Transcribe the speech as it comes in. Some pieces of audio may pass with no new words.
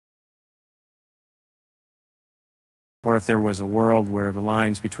or if there was a world where the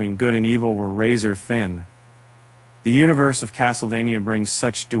lines between good and evil were razor thin. The universe of Castlevania brings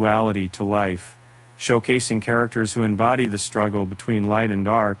such duality to life, showcasing characters who embody the struggle between light and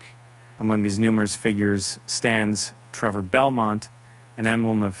dark. Among these numerous figures stands Trevor Belmont, an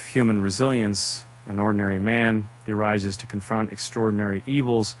emblem of human resilience. An ordinary man, he rises to confront extraordinary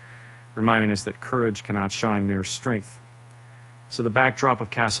evils, reminding us that courage can outshine mere strength. So the backdrop of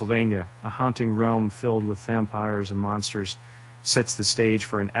Castlevania, a haunting realm filled with vampires and monsters, sets the stage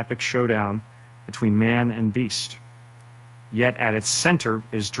for an epic showdown between man and beast. Yet at its center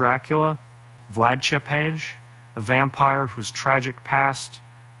is Dracula, Vlad, a vampire whose tragic past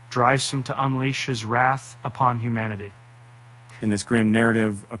drives him to unleash his wrath upon humanity. In this grim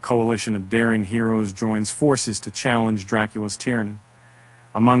narrative, a coalition of daring heroes joins forces to challenge Dracula's tyranny.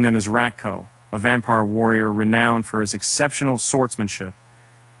 Among them is Ratko, a vampire warrior renowned for his exceptional swordsmanship.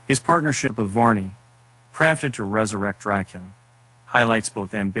 His partnership with Varney, crafted to resurrect Dracula, highlights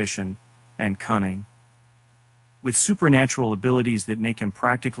both ambition and cunning. With supernatural abilities that make him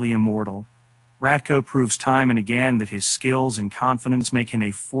practically immortal, Ratko proves time and again that his skills and confidence make him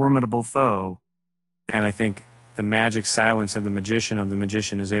a formidable foe. And I think the magic silence of the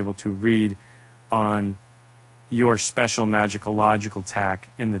magician is able to read on your special magical logical tack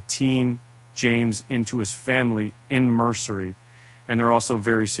in the team, James into his family in Mercery, and they're also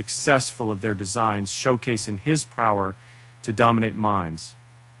very successful of their designs, showcasing his power to dominate minds.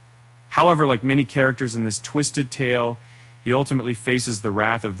 However, like many characters in this twisted tale, he ultimately faces the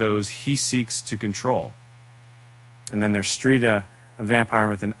wrath of those he seeks to control. And then there's Strida, a vampire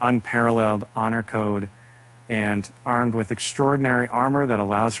with an unparalleled honor code, and armed with extraordinary armor that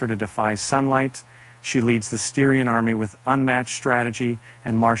allows her to defy sunlight. She leads the Styrian army with unmatched strategy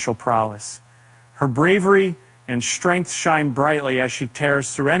and martial prowess. Her bravery and strength shine brightly as she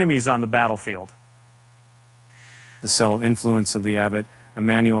tears through enemies on the battlefield. The subtle influence of the abbot,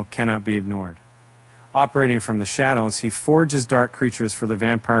 Emmanuel, cannot be ignored. Operating from the shadows, he forges dark creatures for the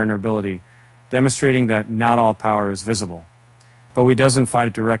vampire nobility, demonstrating that not all power is visible. Though he doesn't fight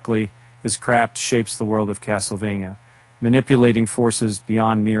it directly, his craft shapes the world of Castlevania, manipulating forces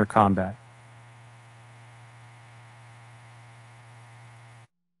beyond mere combat.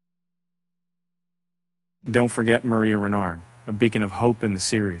 Don't forget Maria Renard, a beacon of hope in the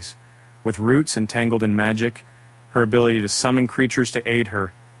series. With roots entangled in magic, her ability to summon creatures to aid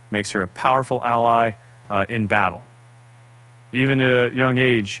her makes her a powerful ally in battle. Even at a young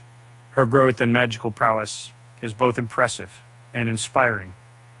age, her growth in magical prowess is both impressive and inspiring,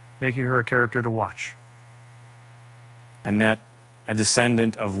 making her a character to watch. Annette, a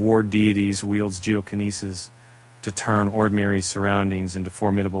descendant of war deities, wields geokinesis to turn ordinary surroundings into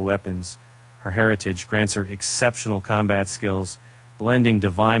formidable weapons. Her heritage grants her exceptional combat skills, blending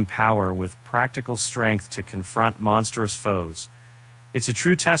divine power with practical strength to confront monstrous foes. It's a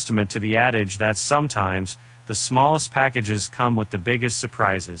true testament to the adage that sometimes the smallest packages come with the biggest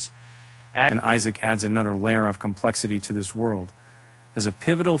surprises. And Isaac adds another layer of complexity to this world. As a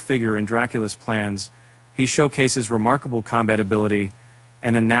pivotal figure in Dracula's plans, he showcases remarkable combat ability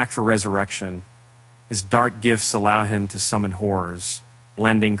and a knack for resurrection. His dark gifts allow him to summon horrors,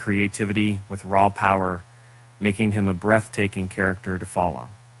 blending creativity with raw power, making him a breathtaking character to follow.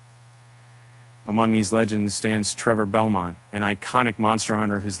 Among these legends stands Trevor Belmont, an iconic monster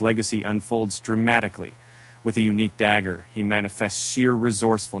hunter whose legacy unfolds dramatically. With a unique dagger, he manifests sheer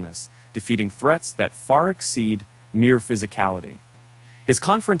resourcefulness, defeating threats that far exceed mere physicality. His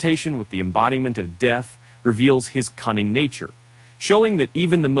confrontation with the embodiment of death reveals his cunning nature, showing that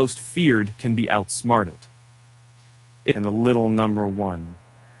even the most feared can be outsmarted. And the little number one.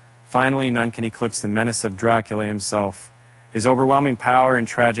 Finally, none can eclipse the menace of Dracula himself. His overwhelming power and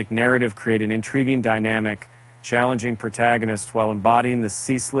tragic narrative create an intriguing dynamic, challenging protagonist while embodying the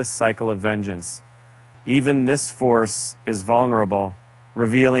ceaseless cycle of vengeance. Even this force is vulnerable,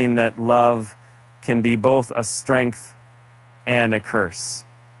 revealing that love can be both a strength and a curse.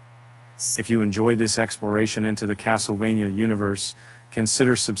 If you enjoyed this exploration into the Castlevania universe,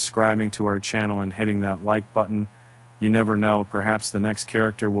 consider subscribing to our channel and hitting that like button. You never know, perhaps the next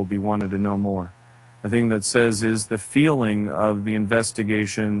character will be wanted to know more. The thing that says is the feeling of the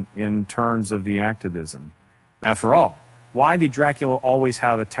investigation in terms of the activism. After all, why did Dracula always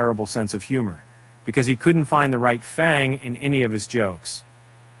have a terrible sense of humor? Because he couldn't find the right fang in any of his jokes.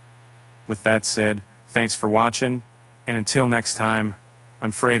 With that said, thanks for watching, and until next time,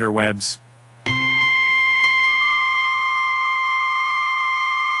 I'm Frater Webbs.